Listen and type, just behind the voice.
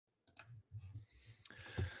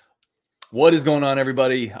What is going on,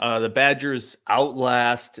 everybody? The Badgers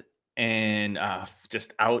outlast and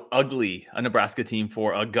just out ugly a Nebraska team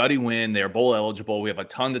for a gutty win. They are bowl eligible. We have a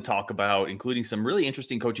ton to talk about, including some really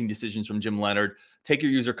interesting coaching decisions from Jim Leonhard. Take your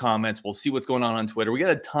user comments. We'll see what's going on Twitter. We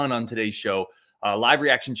got a ton on today's show. Live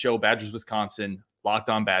reaction show, Badgers, Wisconsin. Locked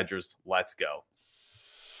on Badgers. Let's go.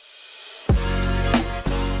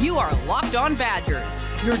 You are Locked On Badgers,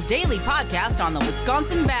 your daily podcast on the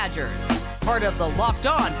Wisconsin Badgers. Part of the Locked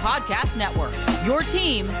On Podcast Network, your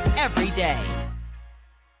team every day.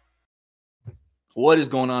 What is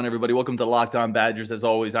going on, everybody? Welcome to Locked On Badgers. As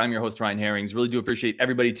always, I'm your host, Ryan Herrings. Really do appreciate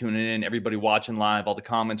everybody tuning in, everybody watching live, all the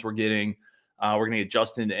comments we're getting. We're going to get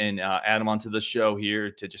Justin and Adam onto the show here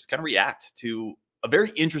to just kind of react to a very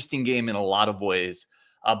interesting game in a lot of ways.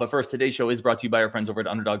 But first, today's show is brought to you by our friends over at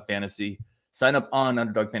Underdog Fantasy. Sign up on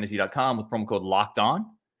UnderdogFantasy.com with promo code LOCKEDON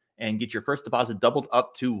and get your first deposit doubled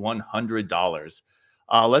up to $100.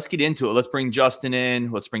 Let's get into it. Let's bring Justin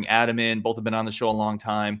in. Let's bring Adam in. Both have been on the show a long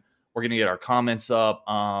time. We're going to get our comments up.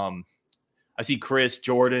 I see Chris,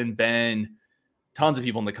 Jordan, Ben, tons of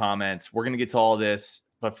people in the comments. We're going to get to all this.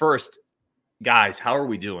 But first, guys, how are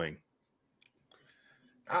we doing?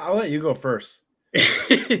 I'll let you go first.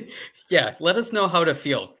 Yeah, let us know how to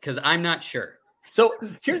feel, because I'm not sure. So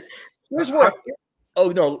here's what.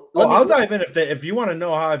 I'll dive in if you want to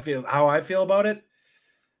know how I feel about it.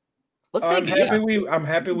 I'm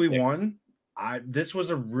happy we won. This was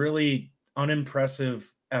a really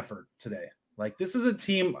unimpressive effort today. Like, this is a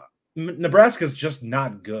team. Nebraska's just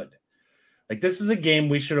not good. Like, this is a game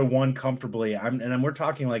we should have won comfortably. We're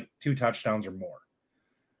talking like 2 touchdowns or more.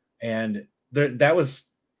 And that was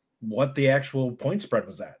what the actual point spread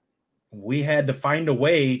was at. We had to find a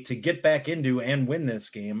way to get back into and win this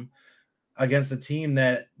game against a team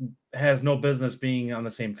that has no business being on the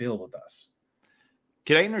same field with us.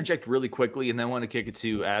 Can I interject really quickly, and then I want to kick it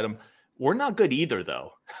to Adam? We're not good either,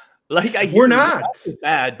 though. We're not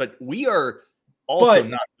bad, but we are also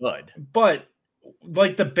not good. But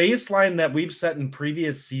like the baseline that we've set in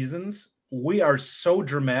previous seasons, we are so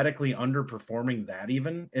dramatically underperforming that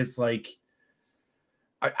even. It's like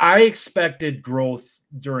I expected growth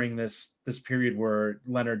during this period where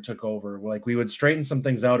Leonhard took over. Like, we would straighten some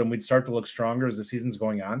things out and we'd start to look stronger as the season's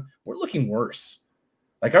going on. We're looking worse.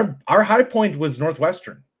 Like, our high point was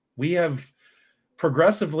Northwestern. We have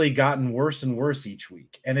progressively gotten worse and worse each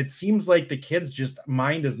week. And it seems like the kids' just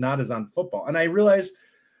mind is not as on football. And I realize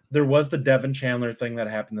there was the Devin Chandler thing that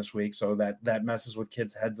happened this week, so that messes with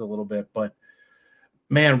kids' heads a little bit. But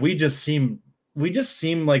man, we just seem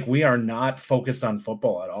like we are not focused on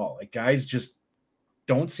football at all. Like, guys just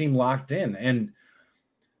don't seem locked in. And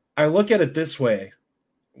I look at it this way.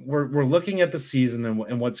 We're looking at the season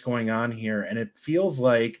and what's going on here, and it feels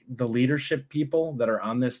like the leadership people that are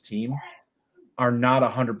on this team are not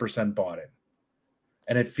 100% bought in.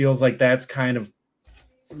 And it feels like that's kind of,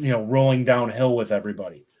 rolling downhill with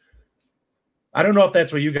everybody. I don't know if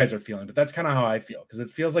that's what you guys are feeling, but that's kind of how I feel, because it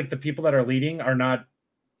feels like the people that are leading are not,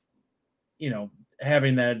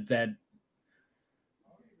 having that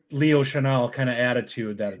Leo Chanel kind of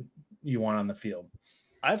attitude that you want on the field.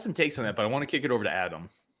 I have some takes on that, but I want to kick it over to Adam.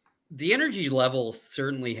 The energy level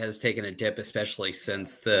certainly has taken a dip, especially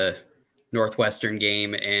since the Northwestern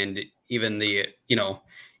game and even the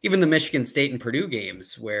Michigan State and Purdue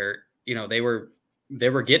games where, they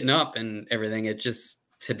were getting up and everything. It just,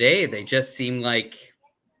 today, they just seem like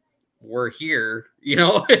we're here,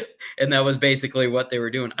 and that was basically what they were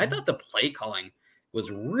doing. I thought the play calling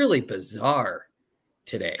was really bizarre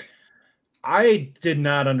today. I did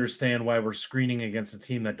not understand why we're screening against a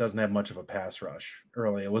team that doesn't have much of a pass rush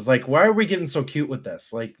early. It was like, why are we getting so cute with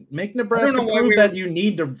this? Like, make Nebraska prove that you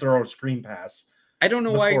need to throw a screen pass. I don't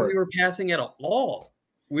know why we were passing at all.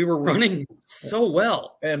 We were running so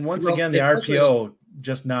well. And once again, the RPO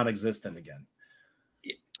just non-existent again.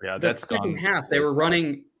 Yeah, that's the second half. They were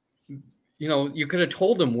running. You could have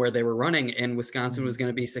told them where they were running, and Wisconsin was going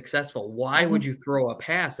to be successful. Why would you throw a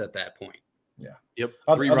pass at that point? Yeah. Yep.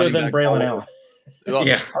 Other than Braylon Allen. Well,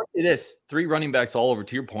 yeah. I'll say this: 3 running backs all over.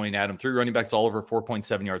 To your point, Adam, 3 running backs all over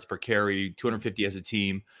 4.7 yards per carry, 250 as a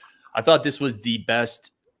team. I thought this was the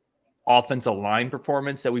best offensive line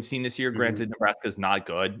performance that we've seen this year. Granted, Nebraska's not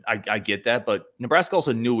good. I get that, but Nebraska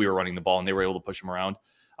also knew we were running the ball, and they were able to push them around.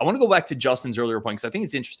 I want to go back to Justin's earlier point because I think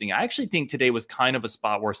it's interesting. I actually think today was kind of a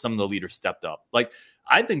spot where some of the leaders stepped up. Like,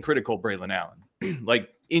 I've been critical of Braylon Allen,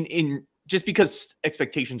 like in just because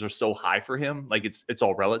expectations are so high for him. Like, it's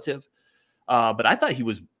all relative. But I thought he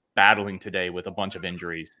was battling today with a bunch of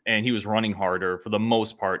injuries, and he was running harder for the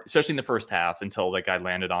most part, especially in the first half until that guy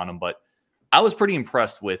landed on him. But I was pretty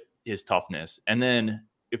impressed with his toughness. And then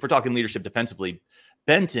if we're talking leadership defensively,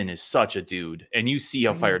 Benton is such a dude, and you see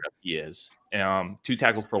how fired up he is. 2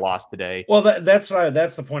 tackles for loss today. Well, that's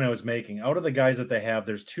the point I was making. Out of the guys that they have,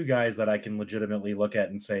 there's 2 guys that I can legitimately look at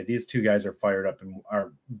and say these 2 guys are fired up and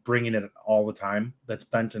are bringing it all the time. That's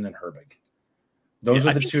Benton and Herbig. Those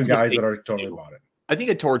are the 2 guys that are totally bought it. I think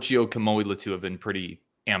Torchio, Kamoe, Latu have been pretty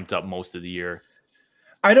amped up most of the year.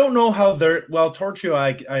 I don't know how they're – well, Torchio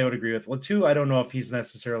I would agree with. Latu, I don't know if he's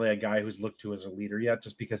necessarily a guy who's looked to as a leader yet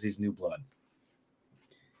just because he's new blood.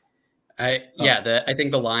 I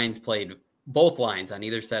think the lines played – both lines on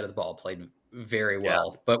either side of the ball played very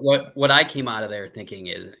well. Yeah. But what I came out of there thinking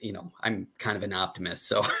is, I'm kind of an optimist.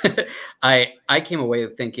 So I came away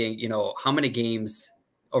thinking, how many games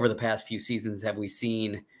over the past few seasons have we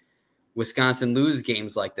seen Wisconsin lose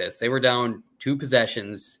games like this? They were down 2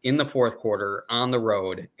 possessions in the 4th quarter on the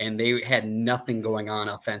road, and they had nothing going on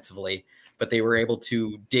offensively, but they were able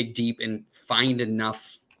to dig deep and find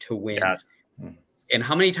enough to win. Yes. And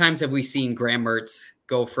how many times have we seen Graham Mertz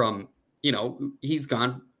go from, he's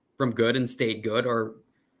gone from good and stayed good, or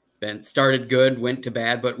been started good, went to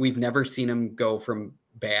bad, but we've never seen him go from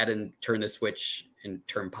bad and turn the switch and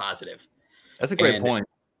turn positive. That's a great point.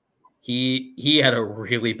 He had a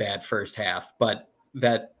really bad first half, but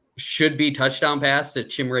that should be touchdown pass to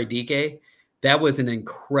Chimere Dike. That was an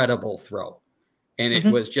incredible throw, and it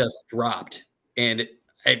was just dropped. And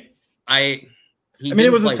it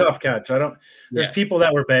was a tough catch. There's people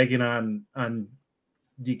that were bagging on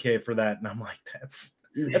DK for that, and I'm like, that's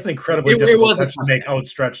incredibly difficult catch to make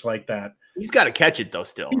outstretched like that. He's got to catch it though,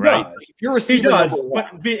 still, right? Does. If you're receiver, he does. But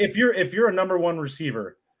if you're a number 1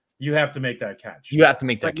 receiver, you have to make that catch. You have to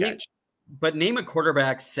make that catch. But name a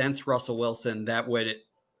quarterback since Russell Wilson that would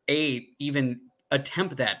A, even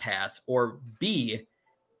attempt that pass, or B,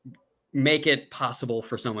 make it possible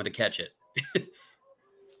for someone to catch it.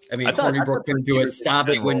 Hornibrook couldn't do it.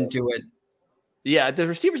 Stavic wouldn't do it. Yeah, the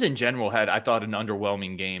receivers in general had, I thought, an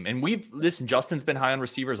underwhelming game. And Justin's been high on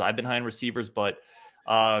receivers. I've been high on receivers, but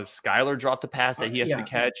Skyler dropped a pass that he has to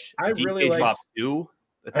catch. I really like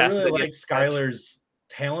Skyler's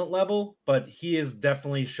talent level, but he is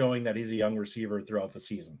definitely showing that he's a young receiver throughout the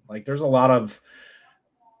season. Like, there's a lot of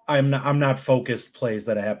I'm not focused plays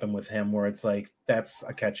that happen with him where it's like, that's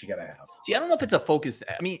a catch you got to have. See, I don't know if it's a focus.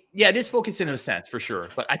 It is focused in a sense for sure,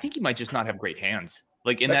 but I think he might just not have great hands.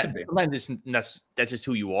 Like sometimes that's just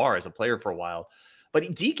who you are as a player for a while. But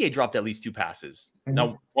DK dropped at least 2 passes.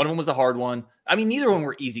 Now, one of them was a hard one. Neither of them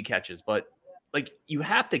were easy catches, but like, you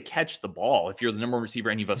have to catch the ball if you're the number 1 receiver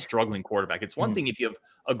and you have a struggling quarterback. It's one thing if you have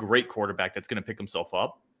a great quarterback that's going to pick himself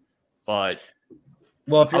up, but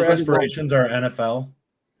if your aspirations are NFL,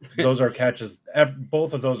 those are catches.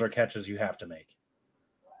 Both of those are catches you have to make.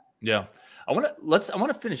 Yeah, I want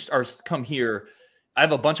to finish or come here. I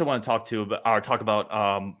have a bunch I want to talk about.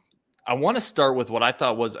 I want to start with what I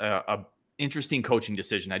thought was a interesting coaching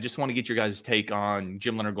decision. I just want to get your guys' take on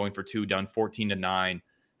Jim Leonhard going for 2, down 14-9.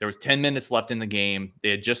 There was 10 minutes left in the game. They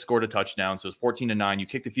had just scored a touchdown, so it was 14-9. You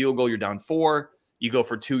kick the field goal, you're down 4. You go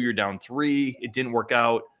for 2, you're down 3. It didn't work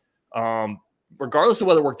out. Regardless of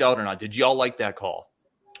whether it worked out or not, did y'all like that call?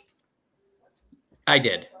 I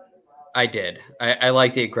did. I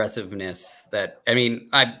like the aggressiveness that, I'm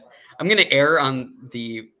going to err on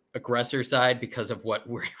the aggressor side because of what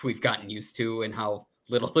we've gotten used to and how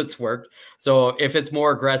little it's worked. So if it's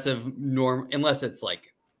more aggressive, unless it's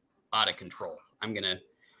like out of control, I'm going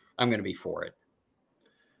to be for it.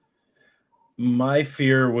 My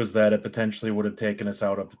fear was that it potentially would have taken us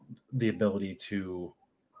out of the ability to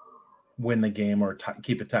win the game or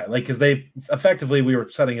keep it tight. Like, because we were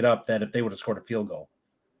setting it up that if they would have scored a field goal,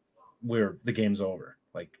 the game's over.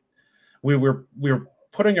 Like, we were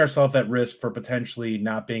putting ourselves at risk for potentially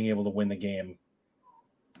not being able to win the game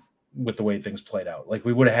with the way things played out. Like,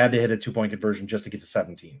 we would have had to hit a 2-point conversion just to get to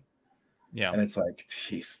 17. Yeah. And it's like,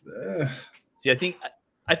 geez. See,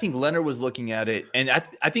 I think Leonhard was looking at it, and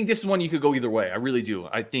I think this is one you could go either way. I really do.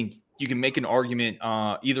 I think you can make an argument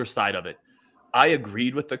either side of it. I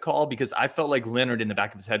agreed with the call because I felt like Leonhard in the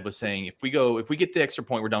back of his head was saying, if we get the extra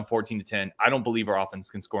point, we're down 14-10. I don't believe our offense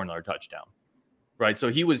can score another touchdown. Right. So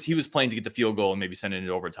he was playing to get the field goal and maybe send it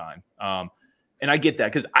into overtime. And I get that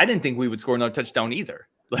because I didn't think we would score another touchdown either.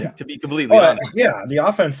 To be completely honest. Yeah, the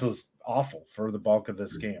offense was awful for the bulk of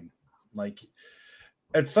this game. Like,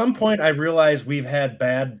 at some point, I realized we've had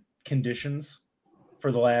bad conditions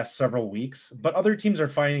for the last several weeks, but other teams are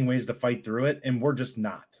finding ways to fight through it, and we're just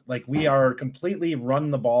not. Like, we are completely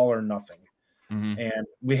run the ball or nothing, and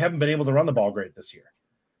we haven't been able to run the ball great this year.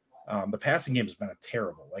 The passing game has been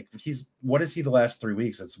terrible. Like, what is he the last 3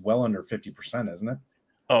 weeks? It's well under 50%, isn't it?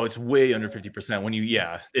 Oh, it's way under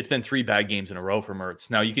 50%. It's been 3 bad games in a row for Mertz.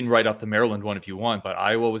 Now you can write off the Maryland one if you want, but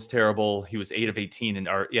Iowa was terrible. He was 8 of 18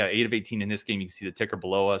 in this game. You can see the ticker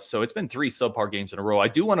below us. So it's been 3 subpar games in a row. I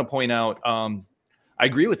do want to point out, I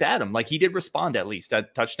agree with Adam. Like, he did respond at least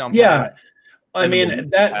that touchdown. Yeah. I mean,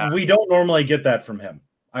 that we don't normally get that from him.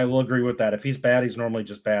 I will agree with that. If he's bad, he's normally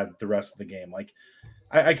just bad the rest of the game. Like,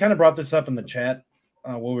 I kind of brought this up in the chat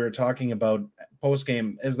when we were talking about post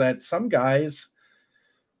game, is that some guys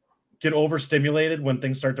get overstimulated when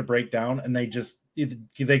things start to break down, and they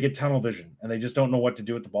get tunnel vision and they just don't know what to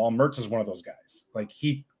do with the ball. Mertz is one of those guys. Like,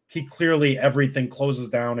 he clearly, everything closes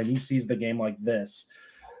down and he sees the game like this,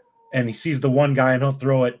 and he sees the one guy and he'll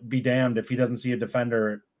throw it. Be damned if he doesn't see a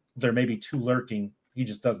defender. There may be 2 lurking. He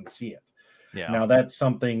just doesn't see it. Yeah. Now that's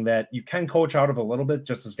something that you can coach out of a little bit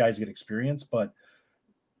just as guys get experience, but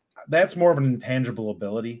that's more of an intangible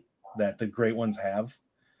ability that the great ones have.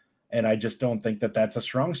 And I just don't think that that's a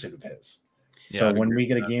strong suit of his. Yeah, so when we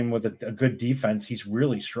get a game with a good defense, he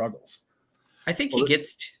really struggles. I think he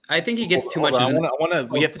gets too much.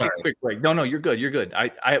 We have to take a quick break. No, you're good. You're good.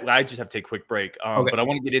 I just have to take a quick break. Okay. But I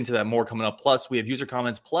want to get into that more coming up. Plus, we have user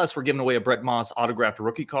comments. Plus, we're giving away a Brett Moss autographed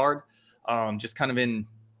rookie card. Just kind of in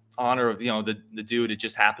honor of the dude. It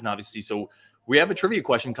just happened, obviously. So we have a trivia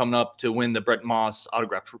question coming up to win the Brett Moss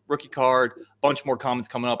autographed rookie card. A bunch more comments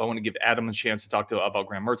coming up. I want to give Adam a chance to talk about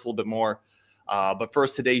Graham Mertz a little bit more. But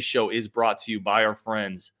first, today's show is brought to you by our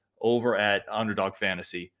friends over at Underdog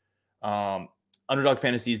Fantasy. Underdog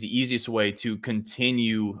Fantasy is the easiest way to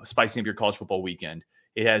continue spicing up your college football weekend.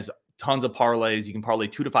 It has tons of parlays. You can parlay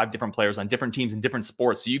 2 to 5 different players on different teams in different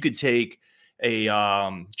sports. So you could take a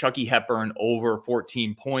Chucky Hepburn over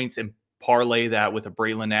 14 points and parlay that with a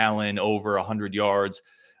Braylon Allen over 100 yards.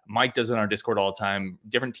 Mike does it on our Discord all the time.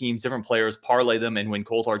 Different teams, different players, parlay them and win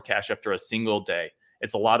cold hard cash after a single day.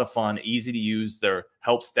 It's a lot of fun, easy to use. Their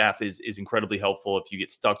help staff is incredibly helpful. If you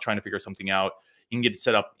get stuck trying to figure something out, you can get it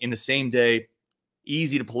set up in the same day.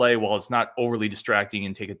 Easy to play while it's not overly distracting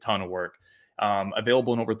and take a ton of work.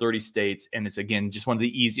 Available in over 30 states. And it's, again, just one of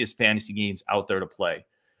the easiest fantasy games out there to play.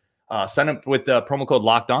 Sign up with the promo code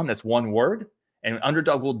Locked On. That's one word. And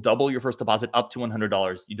Underdog will double your first deposit up to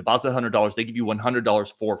 $100. You deposit $100, they give you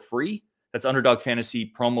 $100 for free. That's Underdog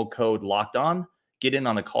Fantasy promo code Locked On. Get in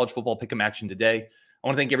on the college football pick'em action today. I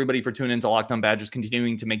want to thank everybody for tuning in to Locked On Badgers,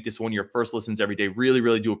 continuing to make this one of your first listens every day. Really,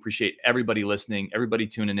 really do appreciate everybody listening, everybody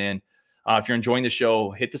tuning in. If you're enjoying the show,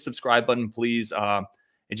 hit the subscribe button, please.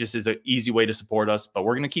 It just is an easy way to support us. But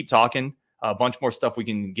we're going to keep talking. A bunch more stuff we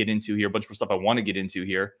can get into here, a bunch more stuff I want to get into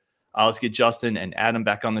here. Let's get Justin and Adam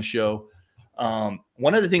back on the show.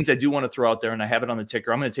 One of the things I do want to throw out there, and I have it on the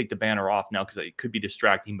ticker, I'm going to take the banner off now because it could be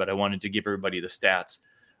distracting, but I wanted to give everybody the stats.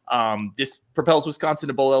 This propels Wisconsin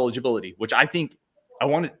to bowl eligibility, which I think I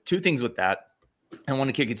wanted 2 things with that. I want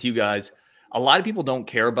to kick it to you guys. A lot of people don't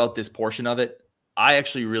care about this portion of it. I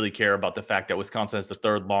actually really care about the fact that Wisconsin has the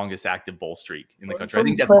 3rd longest active bowl streak in the country. I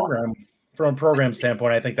think from a program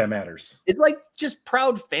standpoint, I think that matters. It's like just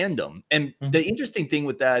proud fandom. And the interesting thing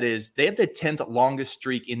with that is they have the 10th longest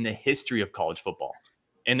streak in the history of college football.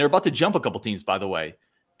 And they're about to jump a couple teams, by the way.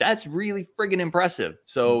 That's really friggin' impressive.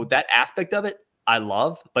 So that aspect of it, I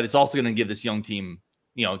love, but it's also going to give this young team,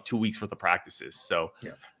 2 weeks worth of practices. So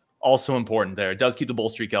also important there. It does keep the bowl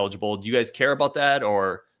streak eligible. Do you guys care about that,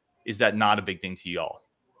 or is that not a big thing to y'all?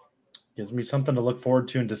 Gives me something to look forward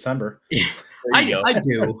to in December. I do.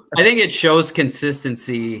 I think it shows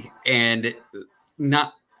consistency and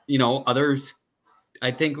not, others.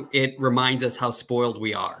 I think it reminds us how spoiled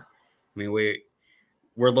we are. I mean,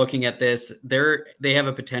 we're looking at this. They have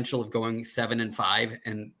a potential of going 7-5,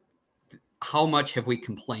 and how much have we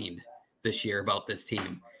complained this year about this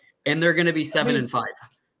team? And they're going to be 7-5.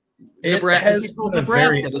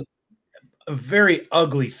 Nebraska. A very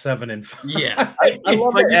ugly 7-5. Yes. I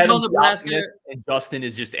love that. You tell Nebraska, and Justin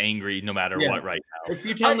is just angry no matter what right now. If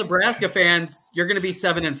you tell Nebraska fans you're going to be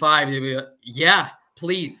 7-5, they'll be like, yeah,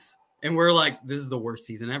 please. And we're like, this is the worst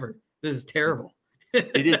season ever. This is terrible.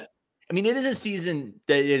 It is. I mean, it is a season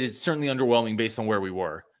that it is certainly underwhelming based on where we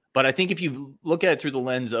were. But I think if you look at it through the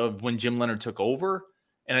lens of when Jim Leonhard took over,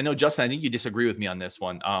 and I know, Justin, I think you disagree with me on this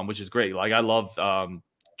one, which is great. Like, I love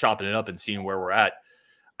chopping it up and seeing where we're at.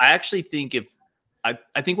 I actually think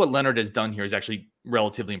I think what Leonhard has done here is actually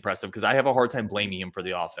relatively impressive, because I have a hard time blaming him for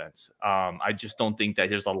the offense. I just don't think that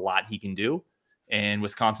there's a lot he can do. And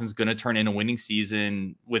Wisconsin's going to turn in a winning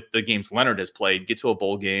season with the games Leonhard has played, get to a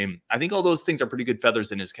bowl game. I think all those things are pretty good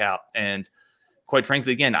feathers in his cap. And quite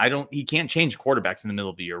frankly, again, he can't change quarterbacks in the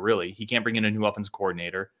middle of the year, really. He can't bring in a new offensive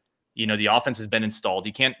coordinator. The offense has been installed.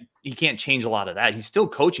 He can't change a lot of that. He's still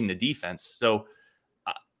coaching the defense. So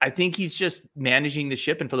I think he's just managing the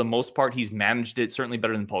ship, and for the most part, he's managed it certainly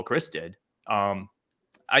better than Paul Chryst did.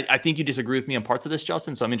 I think you disagree with me on parts of this,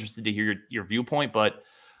 Justin, so I'm interested to hear your viewpoint, but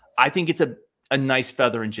I think it's a nice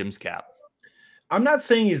feather in Jim's cap. I'm not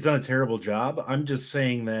saying he's done a terrible job. I'm just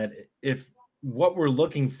saying that if what we're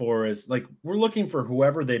looking for is like, we're looking for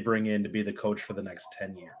whoever they bring in to be the coach for the next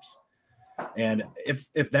 10 years. And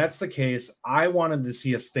if that's the case, I wanted to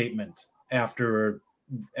see a statement after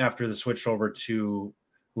the switch over to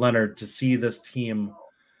Leonhard to see this team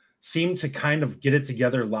seem to kind of get it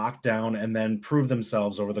together, lock down, and then prove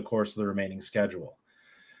themselves over the course of the remaining schedule.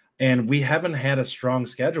 And we haven't had a strong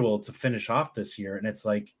schedule to finish off this year. And it's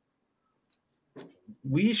like,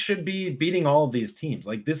 we should be beating all of these teams.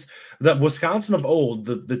 Like this, the Wisconsin of old,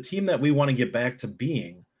 the team that we want to get back to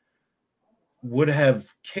being, would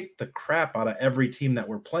have kicked the crap out of every team that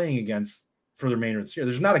we're playing against for the remainder of this year.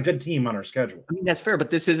 There's not a good team on our schedule. I mean, that's fair,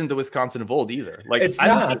 but this isn't the Wisconsin of old either. Like, it's I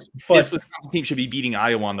don't not, think but this Wisconsin team should be beating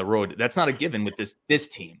Iowa on the road. That's not a given with this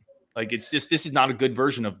team. Like, it's just, this is not a good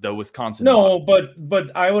version of the Wisconsin. No, but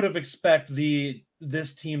I would have expected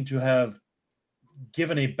this team to have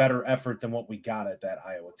given a better effort than what we got at that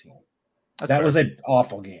Iowa team. That was an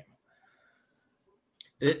awful game.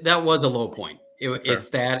 That was a low point. It's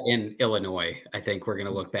that in Illinois. I think we're going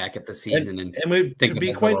to look back at the season and we, think to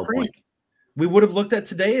be quite frank, we would have looked at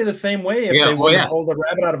today the same way if they would have pulled a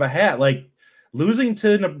rabbit out of a hat. Like losing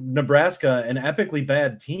to Nebraska, an epically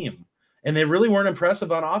bad team, and they really weren't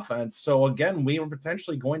impressive on offense. So again, we were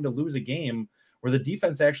potentially going to lose a game where the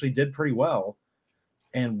defense actually did pretty well,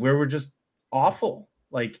 and where we're just awful.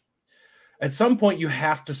 Like at some point, you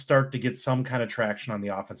have to start to get some kind of traction on the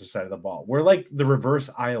offensive side of the ball. We're like the reverse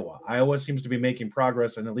Iowa. Iowa seems to be making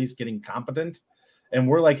progress and at least getting competent, and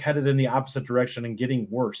we're like headed in the opposite direction and getting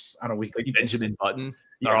worse on a weekly basis. Benjamin Button.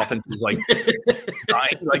 Our offense is like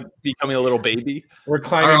dying, like becoming a little baby. We're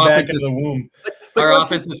climbing back into the womb. Our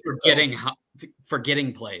offense is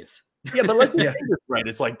forgetting plays. Yeah, but let's just think this right.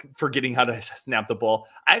 It's like forgetting how to snap the ball.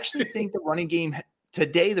 I actually think the running game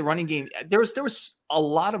today, there was a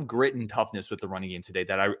lot of grit and toughness with the running game today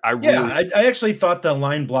that I actually thought the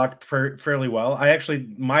line blocked fairly well.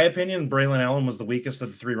 My opinion, Braylon Allen was the weakest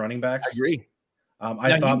of the three running backs. I agree.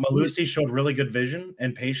 I thought Malusi showed really good vision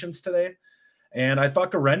and patience today. And I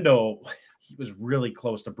thought Garendo, he was really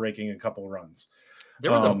close to breaking a couple runs. There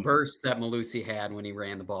was a burst that Malusi had when he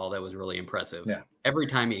ran the ball that was really impressive. Yeah. Every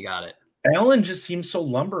time he got it. Allen just seems so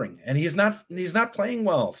lumbering, and he's not playing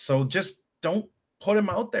well. So just don't put him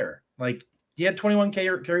out there. Like he had 21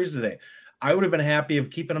 carries today. I would have been happy of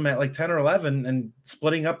keeping him at like 10 or 11 and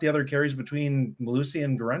splitting up the other carries between Malusi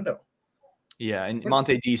and Garendo. Yeah, and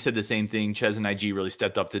Monte D said the same thing. Ches and IG really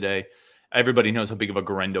stepped up today. Everybody knows how big of a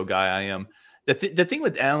Garendo guy I am. The thing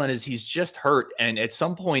with Allen is he's just hurt, and at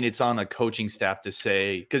some point it's on a coaching staff to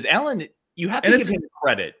say, because Allen, you have to give him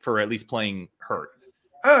credit for at least playing hurt.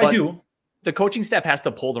 I do. The coaching staff has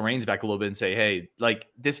to pull the reins back a little bit and say, hey, like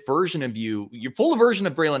this version of you, your full version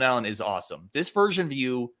of Braylon Allen is awesome. This version of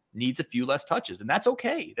you needs a few less touches, and that's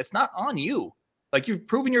okay. That's not on you. Like you've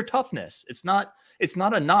proven your toughness. It's not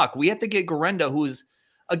a knock. We have to get Garendo, who's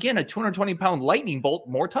again a 220-pound lightning bolt,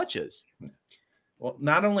 more touches. Well,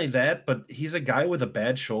 not only that, but he's a guy with a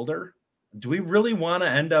bad shoulder. Do we really want to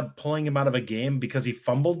end up pulling him out of a game because he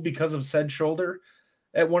fumbled because of said shoulder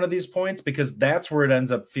at one of these points? Because that's where it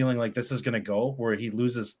ends up feeling like this is going to go, where he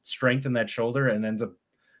loses strength in that shoulder and ends up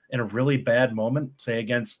in a really bad moment, say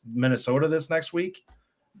against Minnesota this next week,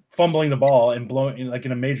 fumbling the ball and blowing like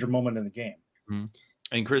in a major moment in the game. Mm-hmm.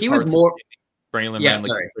 And Chris, he was more Braylon ran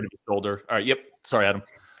like his shoulder. All right, yep. Sorry, Adam.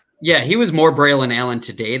 Yeah, he was more Braylon Allen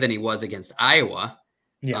today than he was against Iowa.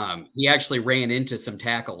 Yeah. He actually ran into some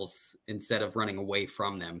tackles instead of running away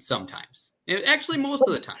from them sometimes. Actually, most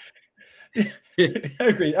of the time. I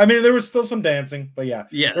agree. I mean, there was still some dancing, but yeah.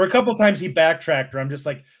 There were a couple times he backtracked where I'm just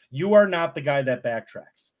like, you are not the guy that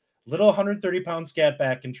backtracks. Little 130-pound scat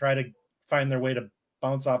back and try to find their way to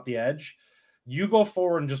bounce off the edge. You go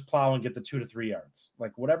forward and just plow and get the 2 to 3 yards.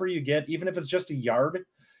 Like whatever you get, even if it's just a yard,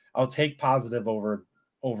 I'll take positive over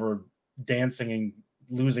dancing and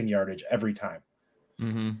losing yardage every time.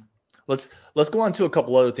 Mm-hmm. Let's go on to a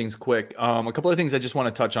couple other things quick. A couple other things I just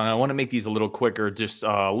want to touch on. I want to make these a little quicker, just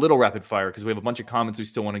a little rapid fire, because we have a bunch of comments we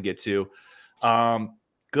still want to get to.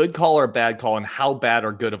 Good call or bad call, and how bad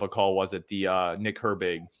or good of a call was it, the Nick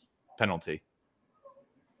Herbig penalty?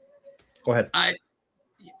 Go ahead.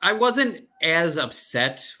 I wasn't as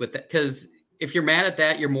upset with that, because if you're mad at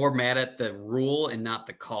that, you're more mad at the rule and not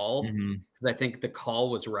the call. Because I think the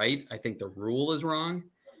call was right. I think the rule is wrong.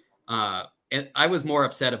 And I was more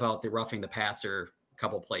upset about the roughing the passer a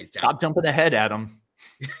couple plays down. Stop jumping ahead, Adam.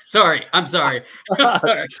 Sorry. I'm sorry. I'm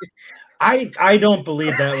sorry. I don't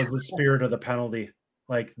believe that was the spirit of the penalty.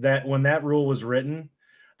 Like that, when that rule was written,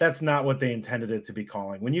 that's not what they intended it to be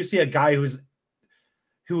calling. When you see a guy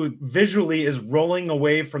who visually is rolling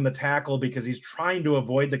away from the tackle because he's trying to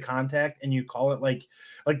avoid the contact, and you call it like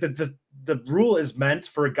the rule is meant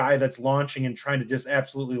for a guy that's launching and trying to just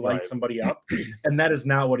absolutely light somebody up, and that is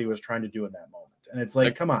not what he was trying to do in that moment. And it's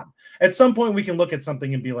like, come on. At some point, we can look at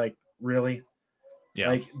something and be like, really? Yeah.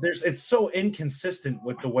 Like it's so inconsistent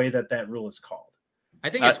with the way that rule is called. I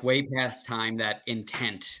think it's way past time that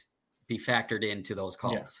intent be factored into those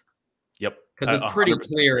calls. Yeah. Yep. Because it's pretty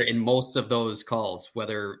clear in most of those calls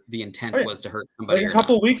whether the intent was to hurt somebody. Like a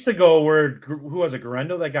couple weeks ago, who was it?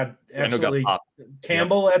 Garendo that got absolutely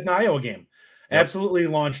Campbell at an Iowa game, absolutely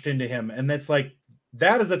launched into him, and that's like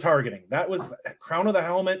that is a targeting. That was the crown of the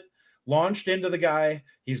helmet launched into the guy.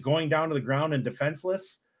 He's going down to the ground and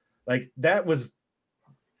defenseless. Like that was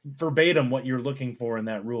verbatim what you're looking for in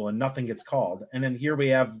that rule, and nothing gets called. And then here we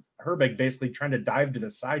have Herbig basically trying to dive to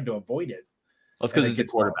the side to avoid it. That's because it's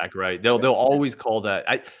a quarterback, right? They'll always call that.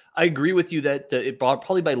 I agree with you that it brought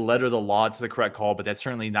probably by letter of the law it's the correct call, but that's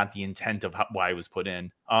certainly not the intent of why it was put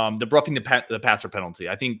in. The roughing the passer penalty,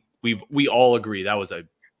 I think we all agree that was a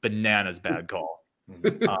bananas bad call.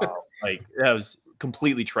 Like that was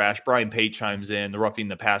completely trash. Brian Pate chimes in. The roughing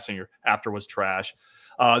the passer after was trash.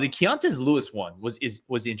 The Keontae Lewis one was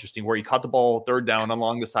interesting, where he caught the ball third down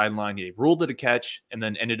along the sideline. He ruled it a catch and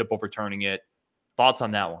then ended up overturning it. Thoughts on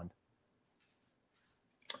that one?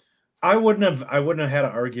 I wouldn't have had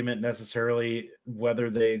an argument necessarily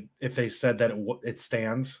if they said that it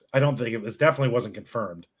stands. I don't think definitely wasn't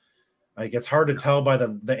confirmed. Like it's hard to tell by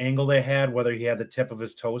the angle they had whether he had the tip of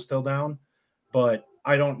his toe still down, but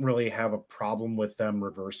I don't really have a problem with them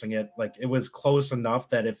reversing it. Like it was close enough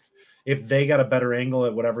that if they got a better angle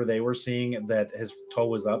at whatever they were seeing that his toe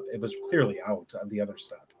was up, it was clearly out on the other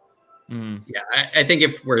step. Yeah, I think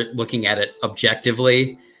if we're looking at it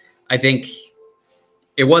objectively, I think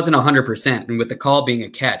it wasn't 100%. And with the call being a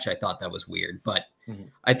catch, I thought that was weird. But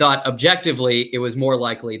I thought objectively, it was more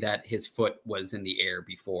likely that his foot was in the air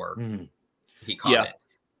before he caught it.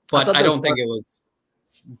 But I don't think it was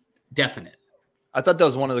definite. I thought that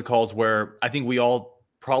was one of the calls where I think we all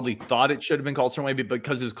probably thought it should have been called a certain way, but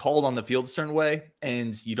because it was called on the field a certain way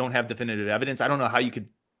and you don't have definitive evidence, I don't know how you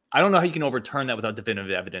can overturn that without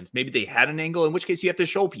definitive evidence. Maybe they had an angle, in which case you have to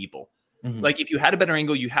show people. Like if you had a better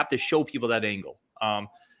angle, you have to show people that angle.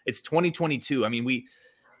 It's 2022. I mean,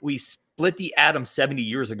 we split the atom 70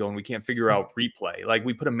 years ago and we can't figure out replay. Like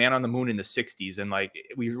we put a man on the moon in the 60s and like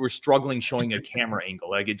we were struggling showing a camera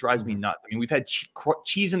angle. Like it drives me nuts. I mean, we've had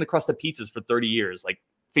cheese in the crust of pizzas for 30 years. Like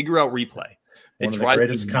figure out replay. One of the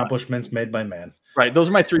greatest accomplishments made by man. Right. Those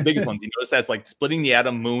are my three biggest ones. You notice that's like splitting the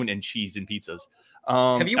atom, moon, and cheese in pizzas.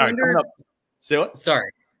 Have you wondered? Say what?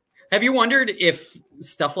 Sorry. Have you wondered if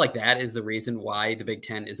stuff like that is the reason why the Big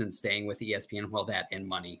Ten isn't staying with ESPN? Well, that and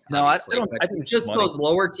money. No, I think it's just money. those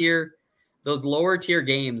lower tier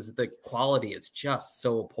games. The quality is just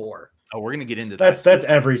so poor. Oh, we're gonna get into that. That's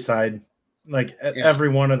every side. Like every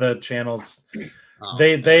one of the channels,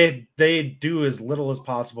 they do as little as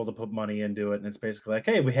possible to put money into it, and it's basically like,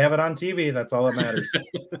 hey, we have it on TV. That's all that matters.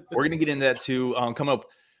 We're gonna get into that too. Coming up,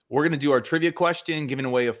 we're gonna do our trivia question, giving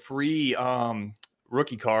away a free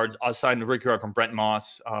rookie cards. I signed a rookie card from Brent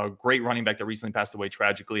Moss, great running back that recently passed away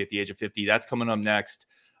tragically at the age of 50. That's coming up next.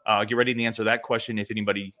 Get ready to answer that question if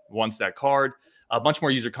anybody wants that card. A bunch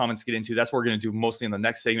more user comments to get into. That's what we're going to do mostly in the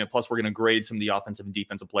next segment. Plus, we're going to grade some of the offensive and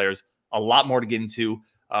defensive players. A lot more to get into.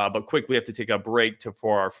 But quick, we have to take a break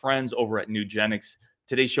for our friends over at Nugenix.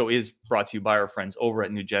 Today's show is brought to you by our friends over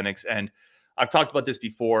at Nugenix. And I've talked about this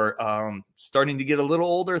before, starting to get a little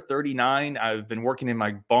older, 39. I've been working in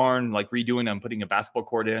my barn, like redoing, I'm putting a basketball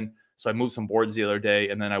court in. So I moved some boards the other day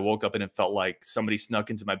and then I woke up and it felt like somebody snuck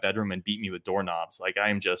into my bedroom and beat me with doorknobs. Like I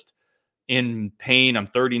am just in pain. I'm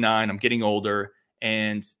 39, I'm getting older.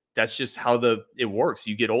 And that's just how it works.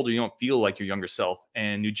 You get older, you don't feel like your younger self.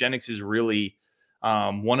 And Nugenix is really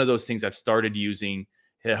one of those things I've started using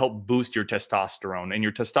to help boost your testosterone. And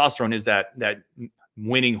your testosterone is that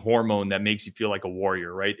winning hormone that makes you feel like a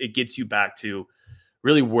warrior, right? It gets you back to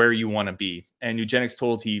really where you want to be. And Nugenix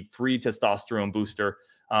Total T free testosterone booster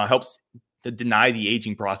helps to deny the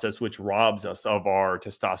aging process, which robs us of our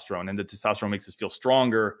testosterone. And the testosterone makes us feel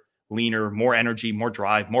stronger, leaner, more energy, more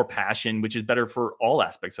drive, more passion, which is better for all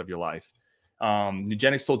aspects of your life.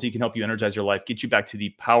 Nugenix Total T can help you energize your life, get you back to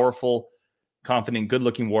the powerful, confident,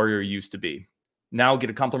 good-looking warrior you used to be. Now get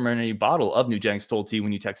a complimentary bottle of Nugenix Total T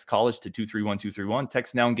when you text college to 231231.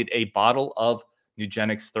 Text now and get a bottle of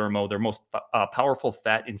Nugenix Thermo, their most powerful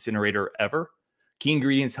fat incinerator ever. Key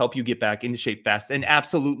ingredients help you get back into shape fast and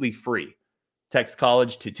absolutely free. Text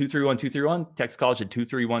college to 231231. Text college at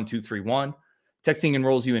 231231. Texting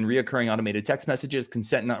enrolls you in reoccurring automated text messages.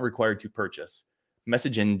 Consent not required to purchase.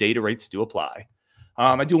 Message and data rates do apply.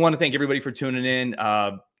 I do want to thank everybody for tuning in.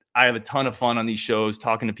 I have a ton of fun on these shows,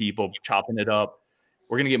 talking to people, chopping it up.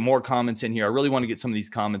 We're going to get more comments in here. I really want to get some of these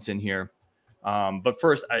comments in here. But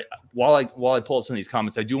first, while I pull up some of these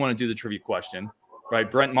comments, I do want to do the trivia question. Right,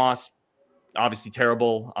 Brent Moss, obviously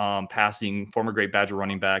terrible passing, former great Badger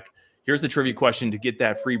running back. Here's the trivia question to get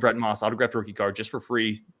that free Brent Moss autographed rookie card just for free.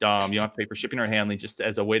 You don't have to pay for shipping or handling, just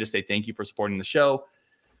as a way to say thank you for supporting the show.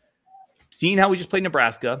 Seeing how we just played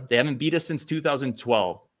Nebraska, they haven't beat us since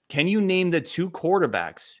 2012. Can you name the 2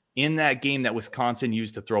 quarterbacks in that game that Wisconsin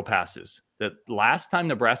used to throw passes? The last time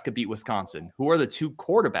Nebraska beat Wisconsin, who are the 2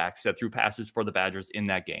 quarterbacks that threw passes for the Badgers in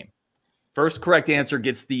that game? First correct answer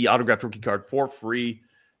gets the autographed rookie card for free.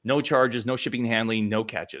 No charges, no shipping and handling, no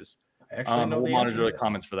catches. Actually, we'll monitor the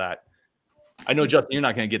comments for that. I know, Justin, you're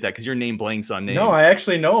not going to get that because your name blanks on name. No, I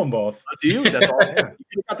actually know them both. Do you? That's all.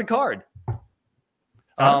 You got the card.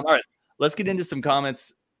 All right, let's get into some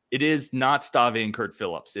comments. It is not Stave and Kurt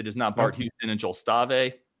Phillips. It is not Bart Houston and Joel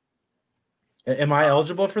Stave. Am I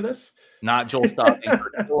eligible for this? Not Joel Stave and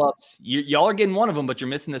Kurt Phillips. Y'all are getting one of them, but you're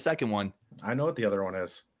missing the second one. I know what the other one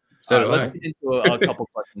is. So let's get into a couple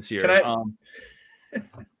questions here.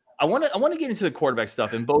 I want to get into the quarterback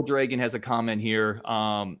stuff, and Bo Dragon has a comment here.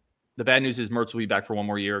 The bad news is Mertz will be back for one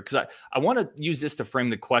more year, because I want to use this to frame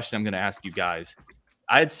the question I'm going to ask you guys.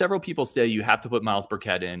 I had several people say you have to put Myles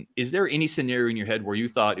Burkett in. Is there any scenario in your head where you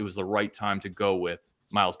thought it was the right time to go with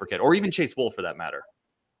Myles Burkett, or even Chase Wolf for that matter?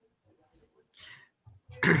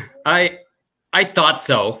 I thought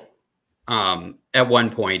so at one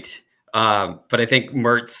point, but I think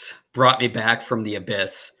Mertz brought me back from the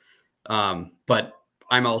abyss. But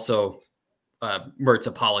I'm also Mertz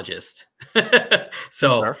apologist,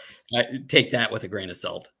 so sure. I take that with a grain of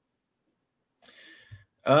salt.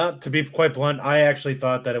 To be quite blunt, I actually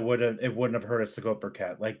thought that it wouldn't have hurt us to go with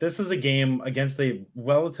Burkett. Like, this is a game against a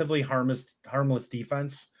relatively harmless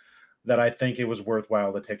defense that I think it was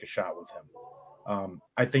worthwhile to take a shot with him.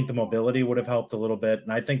 I think the mobility would have helped a little bit,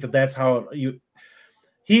 and I think that's how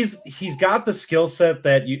he's got the skill set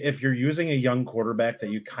that if you're using a young quarterback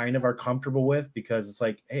that you kind of are comfortable with, because it's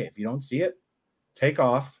like, hey, if you don't see it, take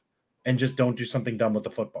off and just don't do something dumb with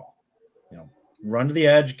the football. Run to the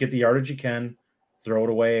edge, get the yardage you can, throw it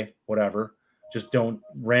away, whatever. Just don't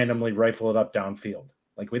randomly rifle it up downfield.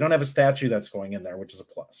 Like, we don't have a statue that's going in there, which is a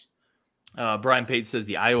plus. Brian Page says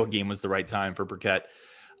the Iowa game was the right time for Burkett.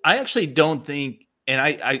 I actually don't think, and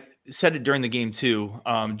I said it during the game too.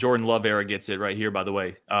 Jordan Love era gets it right here, by the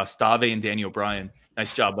way. Stave and Danny O'Brien.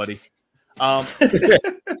 Nice job, buddy. And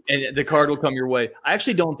the card will come your way. I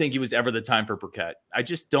actually don't think it was ever the time for Burkett. I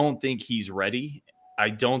just don't think he's ready. I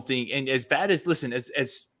don't think, and as bad as, listen,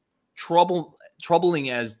 as troubling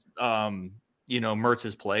as Mertz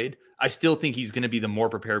has played, I still think he's going to be the more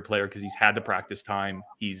prepared player because he's had the practice time.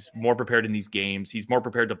 He's more prepared in these games. He's more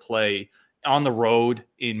prepared to play on the road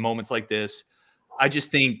in moments like this. I just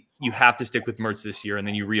think you have to stick with Mertz this year, and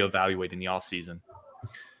then you reevaluate in the offseason.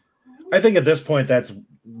 I think at this point, that's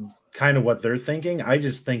kind of what they're thinking. I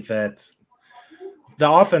just think that the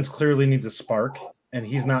offense clearly needs a spark, and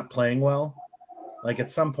he's not playing well. Like,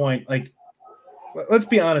 at some point, like, let's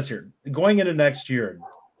be honest here. Going into next year,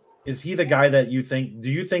 is he the guy that you think –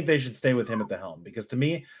 do you think they should stay with him at the helm? Because to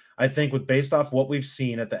me, I think based off what we've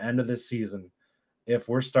seen at the end of this season, if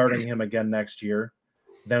we're starting him again next year,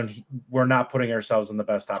 then we're not putting ourselves in the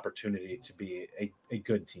best opportunity to be a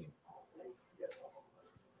good team.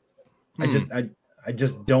 I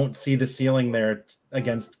just don't see the ceiling there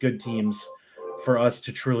against good teams for us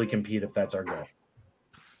to truly compete if that's our goal.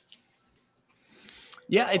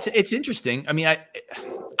 Yeah, it's interesting. I mean,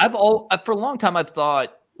 for a long time I've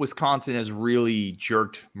thought Wisconsin has really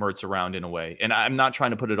jerked Mertz around in a way, and I'm not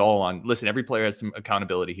trying to put it all on. Listen, every player has some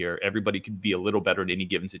accountability here. Everybody could be a little better in any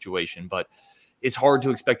given situation, but it's hard to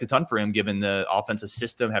expect a ton for him given the offensive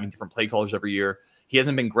system, having different play callers every year. He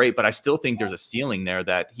hasn't been great, but I still think there's a ceiling there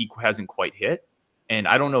that he hasn't quite hit. And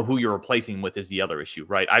I don't know who you're replacing with is the other issue,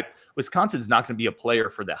 right? Wisconsin's not going to be a player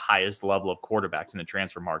for the highest level of quarterbacks in the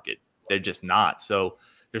transfer market. They're just not. So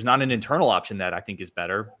there's not an internal option that I think is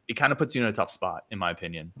better. It kind of puts you in a tough spot, in my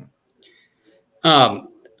opinion. I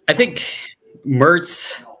think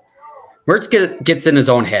Mertz gets in his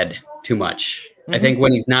own head too much. I think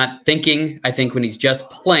when he's not thinking, I think when he's just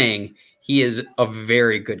playing, he is a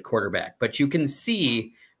very good quarterback. But you can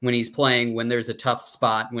see when he's playing, when there's a tough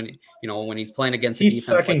spot, when he's playing against a defense,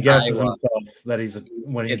 second guesses himself that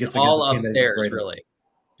when he gets all against a team upstairs, really.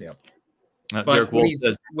 Yeah. But when he's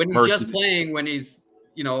just playing, when he's,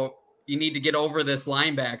 you know, you need to get over this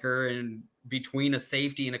linebacker and between a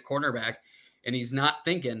safety and a cornerback, and he's not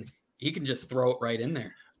thinking, he can just throw it right in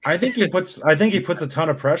there. I think he puts a ton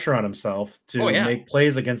of pressure on himself to make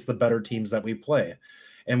plays against the better teams that we play.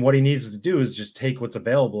 And what he needs to do is just take what's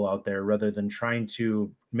available out there rather than trying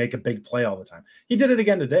to make a big play all the time. He did it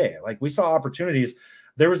again today. Like, we saw opportunities.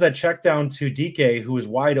 There was that check down to DK who was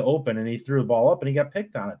wide open, and he threw the ball up and he got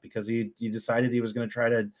picked on it because he decided he was going to try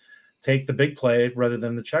to take the big play rather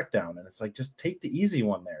than the check down. And it's like, just take the easy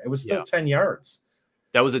one there. It was still 10 yards.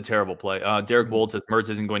 That was a terrible play. Derek Wold says Mertz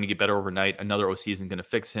isn't going to get better overnight. Another OC isn't going to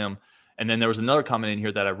fix him. And then there was another comment in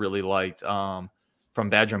here that I really liked from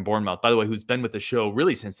Badger and Bournemouth, by the way, who's been with the show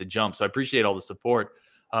really since the jump. So I appreciate all the support.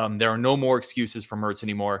 There are no more excuses for Mertz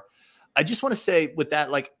anymore. I just want to say with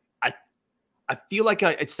that, like, I feel like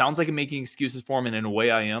it sounds like I'm making excuses for him, and in a way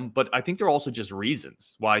I am, but I think there are also just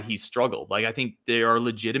reasons why he struggled. Like, I think there are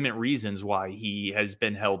legitimate reasons why he has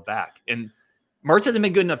been held back. And Mertz hasn't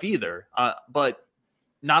been good enough either, but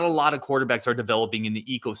not a lot of quarterbacks are developing in the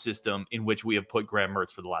ecosystem in which we have put Graham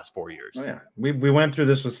Mertz for the last 4 years. Oh, yeah. We went through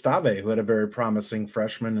this with Stave, who had a very promising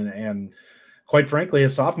freshman, and quite frankly,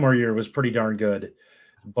 his sophomore year was pretty darn good,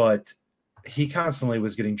 but he constantly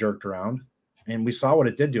was getting jerked around, and we saw what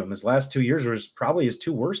it did to him. His last 2 years was probably his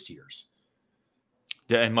 2 worst years.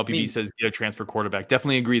 Yeah, and Muppy B says get a transfer quarterback.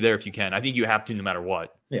 Definitely agree there if you can. I think you have to no matter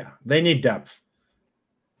what. Yeah, they need depth.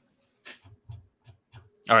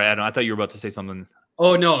 All right, Adam, I thought you were about to say something.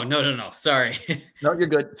 Oh, no. Sorry. No, you're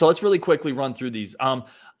good. So let's really quickly run through these.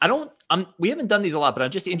 We haven't done these a lot, but I'm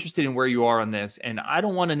just interested in where you are on this. And I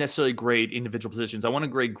don't want to necessarily grade individual positions. I want to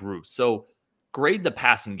grade groups. So grade the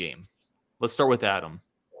passing game. Let's start with Adam.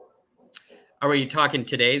 Are you talking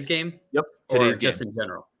today's game? Yep. Today's game. Just in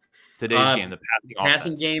general? Today's game, the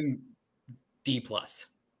passing game, D+.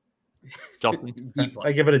 Justin? D+.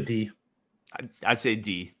 I give it a D. I'd say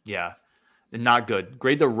D. Yeah. Not good.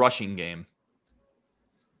 Grade the rushing game.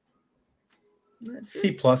 C+,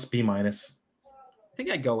 B-. I think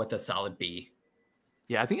I'd go with a solid B.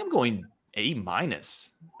 Yeah, I think I'm going A-.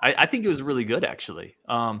 I think it was really good, actually.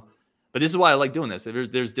 But this is why I like doing this.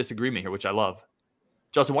 There's disagreement here, which I love.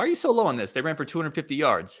 Justin, why are you so low on this? They ran for 250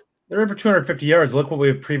 yards. They ran for 250 yards. Look what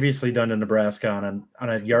we've previously done in Nebraska on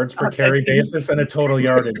a yards per carry basis and a total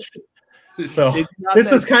yardage. So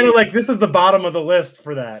this is kind of like, this is the bottom of the list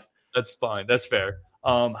for that. That's fine. That's fair.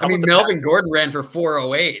 I mean, Melvin Gordon ran for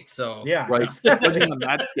 408, so yeah, right. On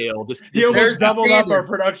that scale, he almost doubled up our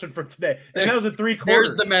production from today, and that was at 3/4.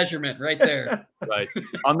 There's the measurement right there. Right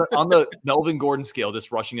on the Melvin Gordon scale,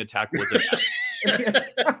 this rushing attack was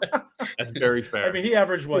that's very fair. I mean, he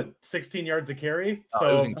averaged what 16 yards a carry,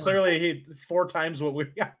 so clearly he 4 times what we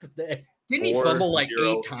got today. Didn't he fumble like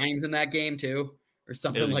 8 times in that game too, or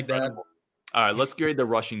something like that? All right, let's grade the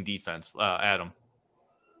rushing defense, Adam.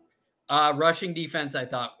 Rushing defense, I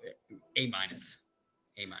thought A-.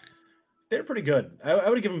 They're pretty good. I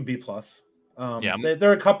would give them B+. Yeah, there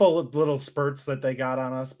are a couple of little spurts that they got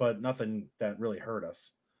on us, but nothing that really hurt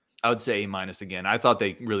us. I would say A- again. I thought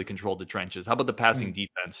they really controlled the trenches. How about the passing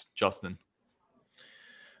defense, Justin?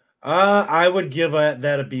 I would give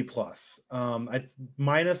that a B+.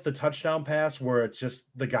 Minus the touchdown pass where it's just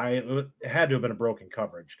the guy, it had to have been a broken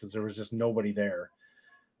coverage because there was just nobody there.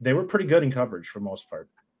 They were pretty good in coverage for the most part.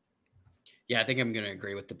 Yeah, I think I'm going to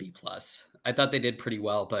agree with the B+. I thought they did pretty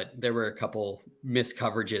well, but there were a couple missed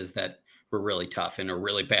coverages that were really tough in a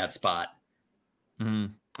really bad spot.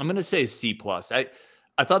 I'm going to say C+.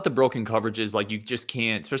 I thought the broken coverages, like you just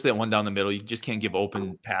can't, especially that one down the middle, you just can't give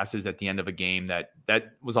open passes at the end of a game. That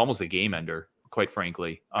was almost a game ender, quite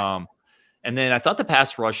frankly. And then I thought the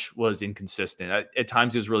pass rush was inconsistent. At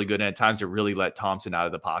times it was really good, and at times it really let Thompson out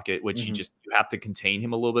of the pocket, which you have to contain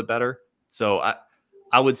him a little bit better. So